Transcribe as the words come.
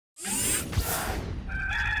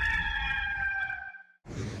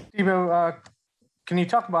Debo, can you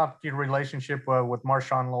talk about your relationship with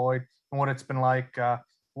Marshawn Lloyd and what it's been like,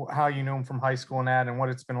 how you knew him from high school and that, and what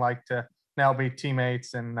it's been like to now be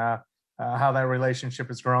teammates and how that relationship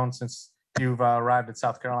has grown since you've arrived at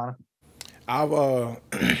South Carolina? I've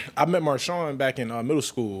I met Marshawn back in middle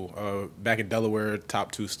school, back in Delaware,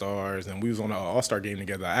 top 2 stars, and we was on an All-Star game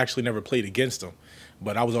together. I actually never played against him,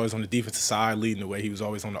 but I was always on the defensive side leading the way. He was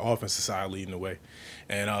always on the offensive side leading the way,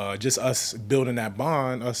 and just us building that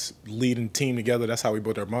bond, us leading the team together. That's how we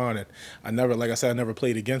built our bond. And I never, like I said, I never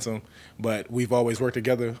played against him, but we've always worked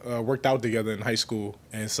together, worked out together in high school,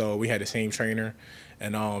 and so we had the same trainer,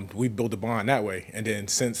 and we built a bond that way. And then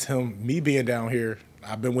since me being down here,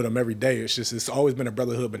 I've been with him every day. It's always been a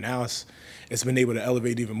brotherhood, but now it's been able to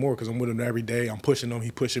elevate even more because I'm with him every day. I'm pushing him, he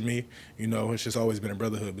pushing me. It's just always been a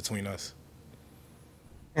brotherhood between us.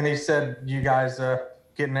 And he said you guys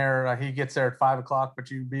getting there. He gets there at 5 o'clock, but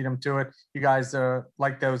you beat him to it. You guys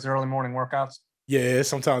like those early morning workouts? Yeah,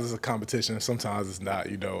 sometimes it's a competition, sometimes it's not.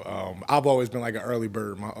 I've always been like an early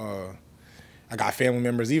bird. I got family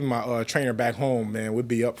members, even my trainer back home, man, would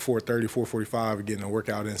be up 4:30, 4:45 getting a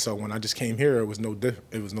workout in. So when I just came here, it was no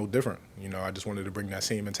different. I just wanted to bring that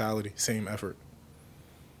same mentality, same effort.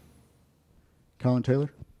 Colin Taylor?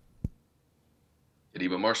 But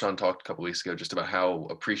Marshawn talked a couple weeks ago just about how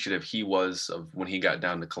appreciative he was of when he got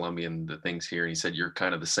down to Columbia and the things here. And he said you're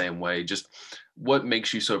kind of the same way. Just what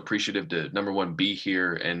makes you so appreciative to, number one, be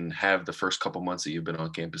here and have the first couple months that you've been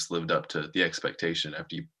on campus lived up to the expectation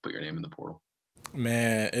after you put your name in the portal?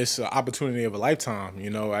 Man, it's an opportunity of a lifetime.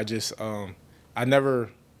 I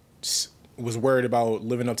never was worried about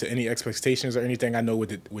living up to any expectations or anything. I know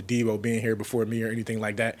with Debo being here before me or anything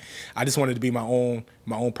like that, I just wanted to be my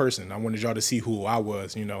own person. I wanted y'all to see who I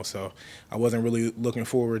was, so I wasn't really looking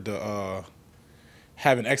forward to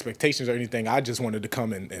having expectations or anything. I just wanted to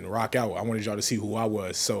come and rock out. I wanted y'all to see who I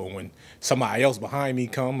was. So when somebody else behind me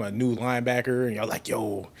come, a new linebacker, and y'all like,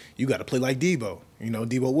 yo, you got to play like Debo,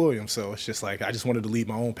 Debo Williams. So it's just like I just wanted to lead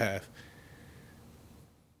my own path.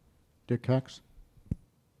 Dick Cox?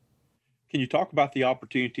 Can you talk about the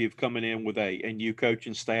opportunity of coming in with a new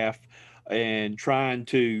coaching staff and trying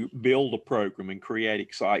to build a program and create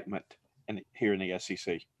excitement here in the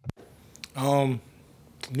SEC?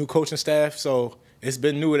 New coaching staff, so it's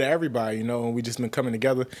been new to everybody, and we just been coming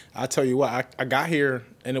together. I tell you what, I got here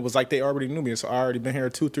and it was like they already knew me, so I already been here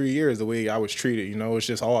 2-3 years. The way I was treated, it's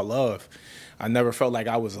just all love. I never felt like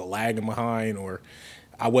I was lagging behind or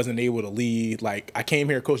I wasn't able to lead. Like I came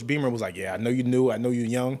here, Coach Beamer was like, yeah, I know you new, I know you're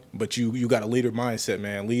young, but you got a leader mindset,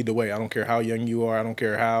 man. Lead the way. I don't care how young you are. I don't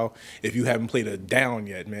care if you haven't played a down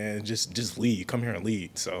yet, man. Just lead. Come here and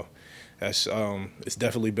lead. So that's it's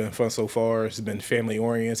definitely been fun so far. It's been family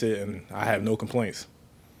oriented, and I have no complaints.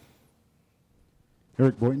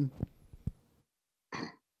 Eric Boynton.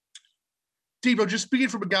 Debo, just speaking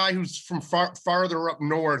from a guy who's from farther up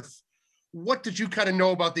north, what did you kind of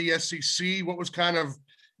know about the SEC? What was kind of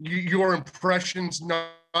your impressions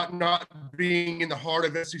not being in the heart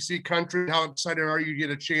of SEC country? How excited are you to get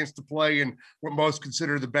a chance to play in what most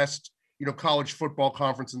consider the best, college football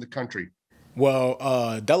conference in the country?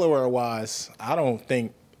 Well, Delaware-wise,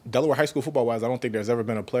 Delaware high school football-wise, I don't think there's ever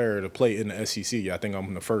been a player to play in the SEC. I think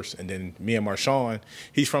I'm the first. And then me and Marshawn,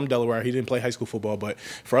 he's from Delaware. He didn't play high school football. But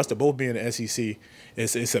for us to both be in the SEC,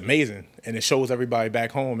 it's amazing. And it shows everybody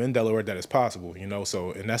back home in Delaware that it's possible,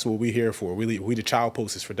 So, and that's what we're here for. We the child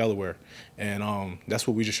posters for Delaware. And that's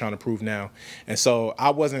what we're just trying to prove now. And so I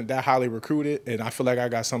wasn't that highly recruited, and I feel like I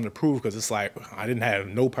got something to prove because it's like I didn't have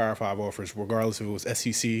no Power 5 offers, regardless if it was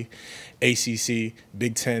SEC, ACC,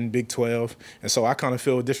 Big 10, Big 12. And so I kind of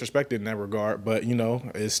feel disrespected in that regard, but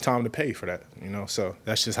it's time to pay for that, so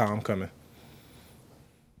that's just how I'm coming.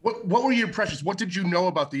 What were your impressions? What did you know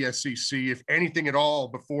about the SEC, if anything at all,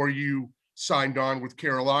 before you signed on with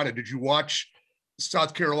Carolina? Did you watch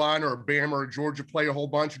South Carolina or Bama or Georgia play a whole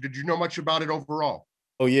bunch, or did you know much about it overall?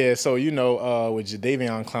 Oh yeah, so with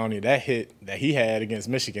Jadeveon Clowney, that hit that he had against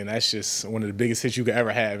Michigan, that's just one of the biggest hits you could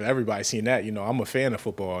ever have. Everybody's seen that. I'm a fan of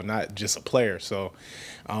football, not just a player. So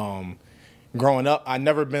growing up, I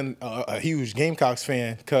never been a huge Gamecocks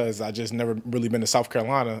fan because I just never really been to South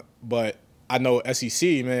Carolina. But I know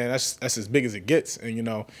SEC, man, that's as big as it gets.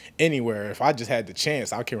 And, anywhere, if I just had the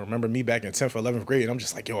chance, I can remember me back in 10th or 11th grade, and I'm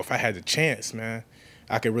just like, yo, if I had the chance, man,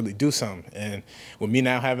 I could really do something. And with me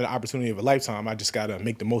now having the opportunity of a lifetime, I just got to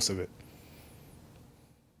make the most of it.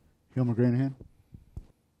 Gilmer Granahan.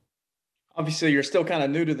 Obviously, you're still kind of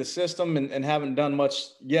new to the system and haven't done much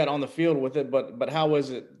yet on the field with it, but how is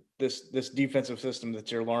it, this defensive system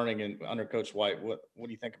that you're learning under Coach White? What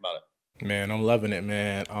do you think about it? Man, I'm loving it,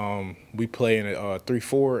 man. We play in a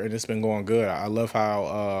 3-4, and it's been going good. I love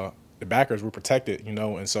how the backers were protected, you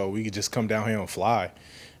know, and so we could just come down here and fly.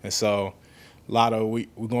 And so we're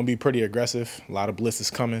gonna be pretty aggressive. A lot of blitz is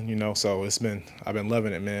coming, you know. So I've been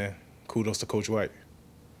loving it, man. Kudos to Coach White.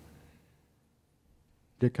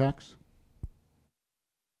 Dick Cox.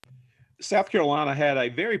 South Carolina had a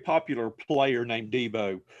very popular player named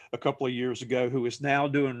Debo a couple of years ago who is now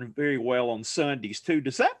doing very well on Sundays too.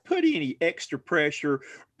 Does that put any extra pressure?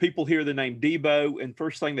 People hear the name Debo and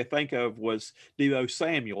first thing they think of was Debo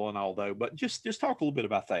Samuel and all though, but just talk a little bit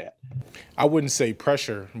about that. I wouldn't say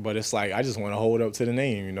pressure, but it's like I just want to hold up to the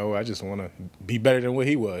name, you know. I just want to be better than what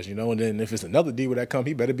he was, you know. And then if it's another Debo that come,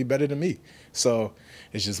 he better be better than me. So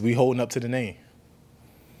it's just we holding up to the name.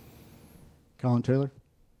 Colin Taylor.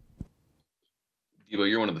 Debo,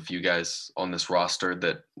 you're one of the few guys on this roster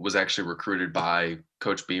that was actually recruited by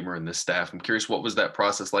Coach Beamer and this staff. I'm curious, what was that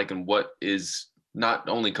process like, and what is not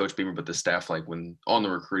only Coach Beamer but the staff like when on the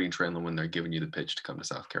recruiting trail and when they're giving you the pitch to come to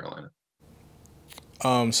South Carolina?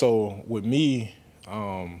 So with me,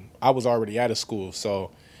 I was already out of school,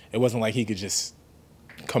 so it wasn't like he could just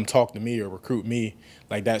come talk to me or recruit me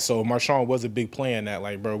like that. So Marshawn was a big play in that,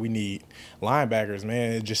 like, bro, we need linebackers,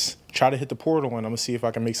 man. Just try to hit the portal and I'm gonna see if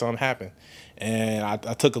I can make something happen. And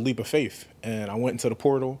I took a leap of faith and I went into the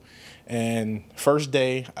portal. And first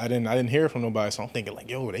day, I didn't hear from nobody, so I'm thinking like,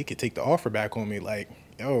 yo, they could take the offer back on me, like,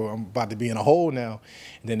 yo, I'm about to be in a hole now.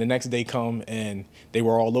 And then the next day come and they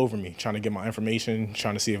were all over me, trying to get my information,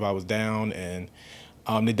 trying to see if I was down, and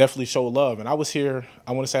they definitely showed love. And I was here,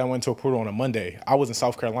 I want to say I went to a portal on a Monday. I was in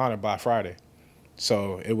South Carolina by Friday.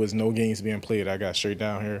 So it was no games being played. I got straight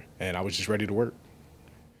down here, and I was just ready to work.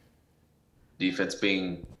 Defense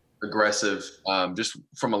being aggressive, just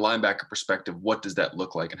from a linebacker perspective, what does that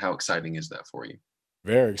look like and how exciting is that for you?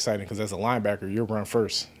 Very exciting because as a linebacker, you're run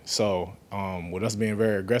first. So with us being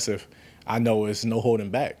very aggressive, I know it's no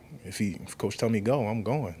holding back. If coach tell me go, I'm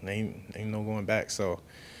going. Ain't no going back. So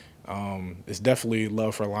it's definitely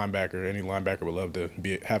love for a linebacker. Any linebacker would love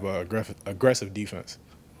to have a aggressive defense.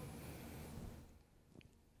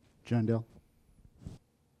 John Dell.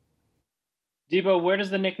 Debo, where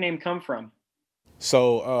does the nickname come from?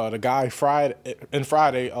 So the guy Friday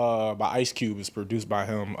by Ice Cube is produced by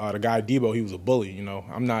him. The guy Debo, he was a bully. You know,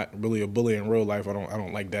 I'm not really a bully in real life. I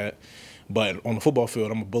don't like that. But on the football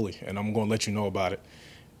field, I'm a bully, and I'm going to let you know about it.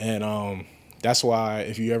 And that's why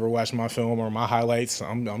if you ever watch my film or my highlights,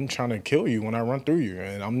 I'm trying to kill you when I run through you.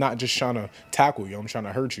 And I'm not just trying to tackle you. I'm trying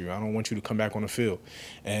to hurt you. I don't want you to come back on the field.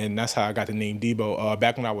 And that's how I got the name Debo.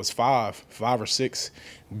 Back when I was five or six,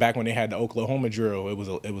 back when they had the Oklahoma drill,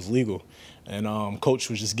 it was legal. And coach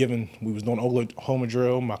was just we was doing Oklahoma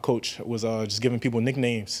drill. My coach was just giving people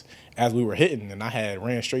nicknames as we were hitting. And I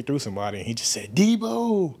ran straight through somebody, and he just said,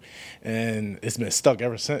 Debo. And it's been stuck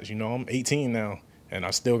ever since. You know, I'm 18 now, and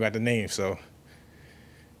I still got the name, so.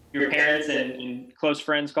 Your parents and close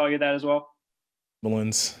friends call you that as well?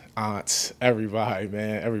 Siblings, aunts, everybody,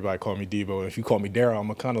 man. Everybody call me Debo. And if you call me Daryl, I'm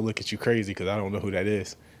going to kind of look at you crazy because I don't know who that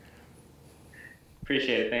is.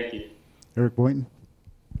 Appreciate it. Thank you. Eric Boynton.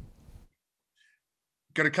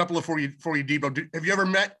 Got a couple of for you, Debo. Have you ever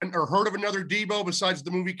met or heard of another Debo besides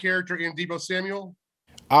the movie character and Debo Samuel?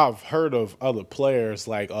 I've heard of other players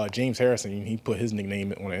like James Harrison. He put his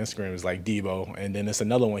nickname on Instagram as like Debo, and then it's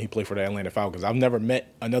another one he played for the Atlanta Falcons. I've never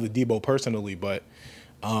met another Debo personally, but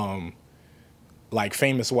like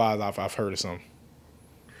famous wise, I've heard of some.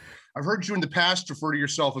 I've heard you in the past refer to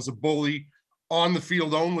yourself as a bully on the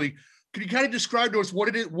field only. Can you kind of describe to us what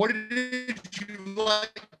it is you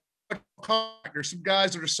like? There's some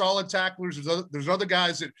guys that are solid tacklers. There's other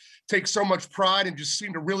guys that take so much pride and just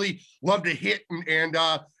seem to really love to hit and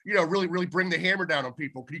really bring the hammer down on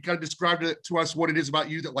people. Can you kind of describe to us what it is about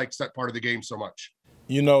you that likes that part of the game so much?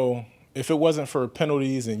 You know, if it wasn't for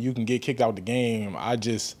penalties and you can get kicked out the game,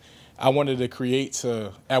 I wanted to create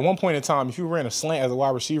at one point in time, if you ran a slant as a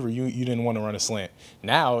wide receiver, you didn't want to run a slant.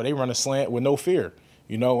 Now they run a slant with no fear,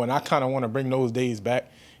 you know, and I kind of want to bring those days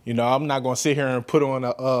back. You know, I'm not going to sit here and put on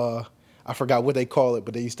I forgot what they call it,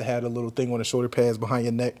 but they used to have a little thing on the shoulder pads behind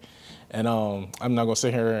your neck. And I'm not going to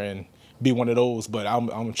sit here and be one of those, but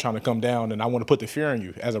I'm trying to come down and I want to put the fear in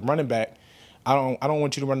you. As a running back, I don't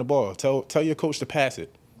want you to run the ball. Tell your coach to pass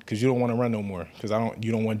it because you don't want to run no more because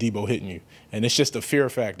you don't want Debo hitting you. And it's just a fear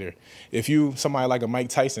factor. If somebody like a Mike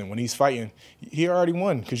Tyson, when he's fighting, he already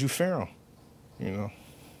won because you fear him, you know.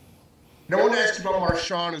 Now, I want to ask you about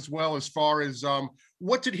Marshawn as well, as far as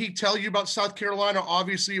what did he tell you about South Carolina?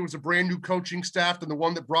 Obviously, it was a brand new coaching staff than the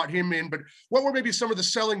one that brought him in, but what were maybe some of the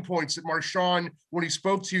selling points that Marshawn, when he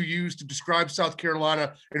spoke to you, used to describe South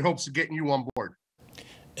Carolina in hopes of getting you on board?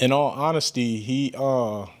 In all honesty,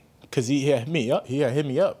 cause he had hit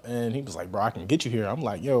me up, and he was like, "Bro, I can get you here." I'm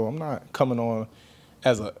like, "Yo, I'm not coming on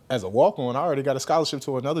as a walk on. I already got a scholarship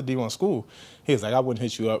to another D1 school." He was like, "I wouldn't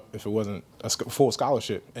hit you up if it wasn't a full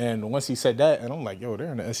scholarship." And once he said that, and I'm like, "Yo,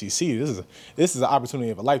 they're in the SEC. This is an opportunity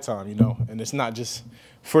of a lifetime, you know." And it's not just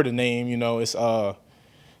for the name, you know. It's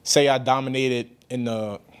say I dominated in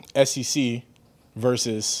the SEC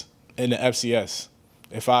versus in the FCS.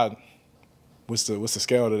 If I what's the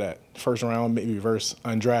scale to that? First round, maybe reverse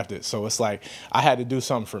undrafted. So it's like I had to do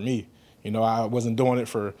something for me. You know, I wasn't doing it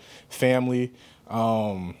for family,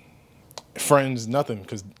 friends, nothing.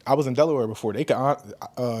 Because I was in Delaware before. They could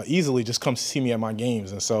easily just come see me at my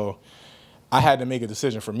games. And so I had to make a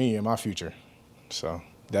decision for me and my future. So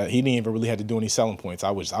that he didn't even really have to do any selling points.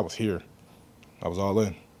 I was here. I was all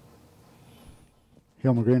in.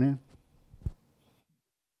 Hill McGranahan.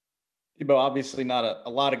 Debo, obviously not a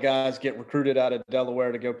lot of guys get recruited out of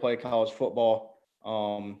Delaware to go play college football.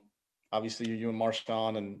 Obviously, you and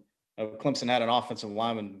Marshawn and Clemson had an offensive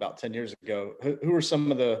lineman about 10 years ago. Who are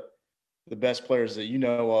some of the best players that you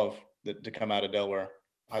know of to come out of Delaware?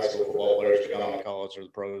 High school football players to go on to college or the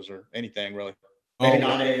pros or anything really? Maybe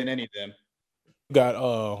not in any of them. You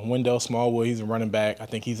got Wendell Smallwood. He's a running back. I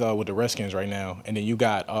think he's with the Redskins right now. And then you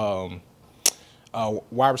got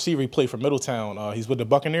wide receiver. He played for Middletown. He's with the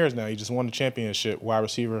Buccaneers now. He just won the championship. Wide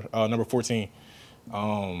receiver, number 14.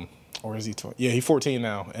 Or is he? Yeah, he's 14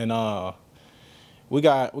 now. And we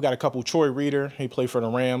got a couple. Troy Reader. He played for the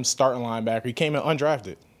Rams. Starting linebacker. He came in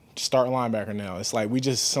undrafted. Starting linebacker now. It's like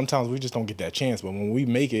sometimes we just don't get that chance. But when we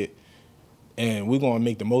make it, and we're gonna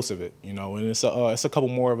make the most of it, you know. And it's a couple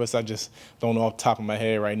more of us. I just don't know off the top of my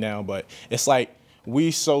head right now. But it's like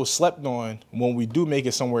we so slept on. When we do make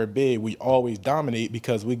it somewhere big, we always dominate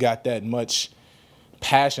because we got that much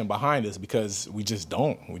passion behind us. Because we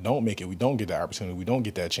don't make it. We don't get the opportunity. We don't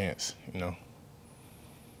get that chance, you know.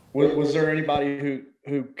 Was there anybody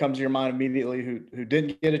who comes to your mind immediately who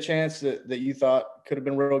didn't get a chance that you thought could have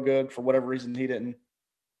been real good for whatever reason he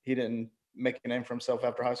didn't make a name for himself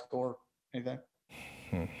after high school or anything?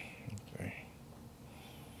 Okay.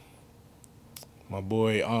 My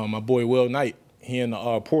boy Will Knight. He in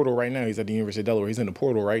the portal right now. He's at the University of Delaware. He's in the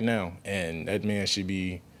portal right now, and that man should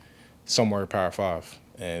be somewhere Power 5.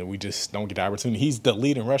 And we just don't get the opportunity. He's the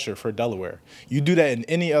leading rusher for Delaware. You do that in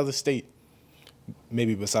any other state,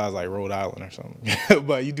 maybe besides like Rhode Island or something.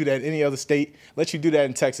 But you do that in any other state. Let you do that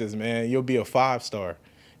in Texas, man. You'll be a 5-star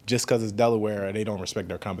just because it's Delaware and they don't respect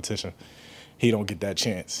their competition. He don't get that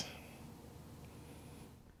chance.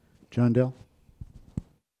 John Dell.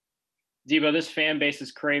 Debo, this fan base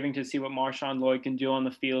is craving to see what Marshawn Lloyd can do on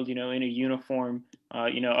the field, you know, in a uniform,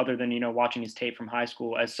 other than, watching his tape from high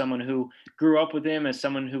school. As someone who grew up with him, as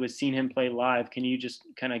someone who has seen him play live, can you just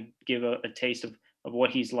kind of give a taste of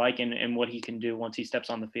what he's like and what he can do once he steps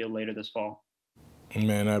on the field later this fall?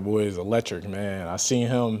 Man, that boy is electric, man. I seen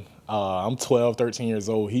him. I'm 12, 13 years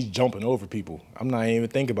old. He's jumping over people. I'm not even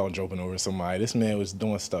thinking about jumping over somebody. This man was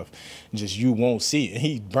doing stuff just you won't see. And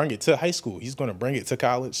he bring it to high school. He's going to bring it to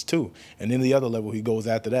college, too. And then the other level, he goes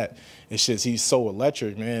after that. It's just he's so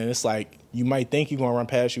electric, man. It's like you might think he's going to run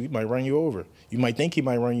past you. He might run you over. You might think he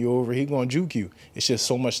might run you over. He's going to juke you. It's just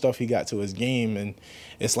so much stuff he got to his game. And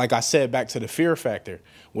it's like I said, back to the fear factor.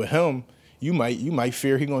 With him, you might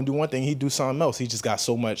fear he's going to do one thing, he do something else. He just got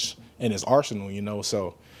so much in his arsenal, you know.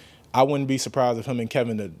 So I wouldn't be surprised if him and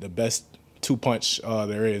Kevin, the best two-punch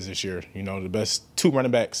there is this year, you know, the best two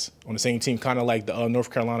running backs on the same team, kind of like the North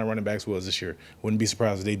Carolina running backs was this year. Wouldn't be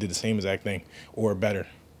surprised if they did the same exact thing or better.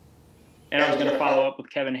 And I was going to follow up with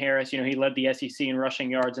Kevin Harris. You know, he led the SEC in rushing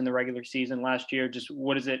yards in the regular season last year. Just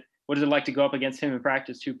what is it like to go up against him in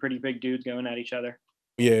practice? Two pretty big dudes going at each other.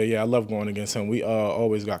 Yeah, I love going against him. We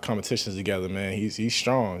always got competitions together, man. He's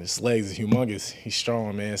strong. His legs are humongous. He's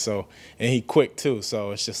strong, man. So, and he quick too.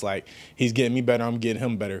 So it's just like he's getting me better. I'm getting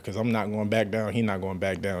him better because I'm not going back down. He's not going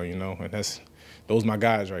back down, you know. And those my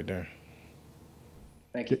guys right there.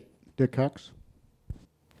 Thank you. Dick Cox.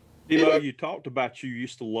 Debo, you talked about you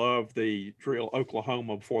used to love the drill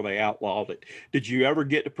Oklahoma before they outlawed it. Did you ever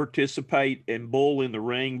get to participate in bull in the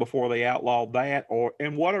ring before they outlawed that?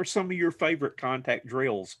 And what are some of your favorite contact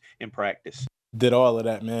drills in practice? Did all of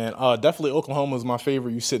that, man. Definitely Oklahoma is my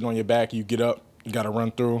favorite. You sitting on your back, you get up, you got to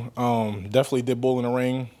run through. Definitely did bull in the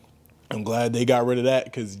ring. I'm glad they got rid of that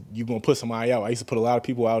because you're going to put somebody out. I used to put a lot of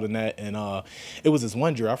people out in that, and it was this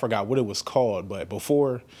one drill. I forgot what it was called, but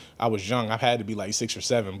before I was young, I had to be like 6 or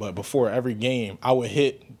 7, but before every game,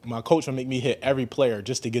 my coach would make me hit every player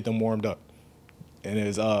just to get them warmed up. And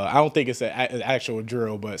it's I don't think it's an actual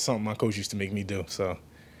drill, but something my coach used to make me do. So.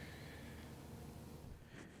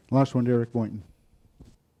 Last one, Derek Boynton.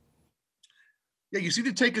 Yeah, you seem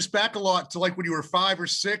to take us back a lot to like when you were 5 or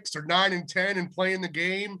 6 or 9 and 10 and playing the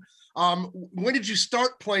game. When did you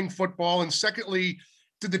start playing football? And secondly,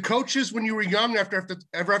 did the coaches when you were young ever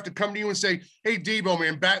have to come to you and say, "Hey, Debo,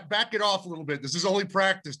 man, back it off a little bit. This is only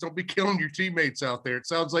practice. Don't be killing your teammates out there." It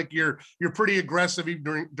sounds like you're pretty aggressive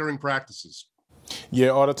even during practices. Yeah,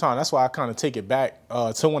 all the time. That's why I kind of take it back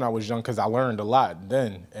to when I was young, because I learned a lot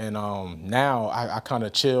then. And now I kind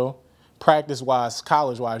of chill. Practice-wise,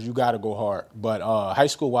 college-wise, you got to go hard. But high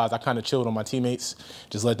school-wise, I kind of chilled on my teammates,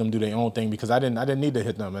 just let them do their own thing, because I didn't need to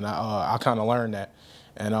hit them. And I kind of learned that.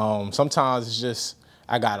 And sometimes it's just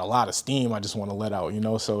I got a lot of steam I just want to let out, you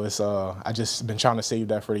know. So it's I just been trying to save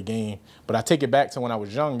that for the game. But I take it back to when I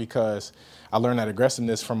was young, because I learned that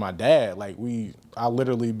aggressiveness from my dad. Like I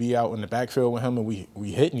literally be out in the backfield with him, and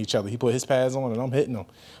we hitting each other. He put his pads on and I'm hitting him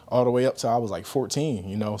all the way up till I was like 14,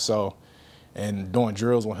 you know. So, and doing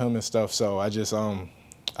drills with him and stuff. So I just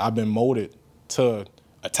I've been molded to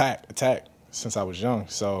attack since I was young.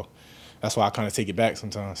 So that's why I kind of take it back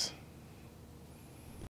sometimes.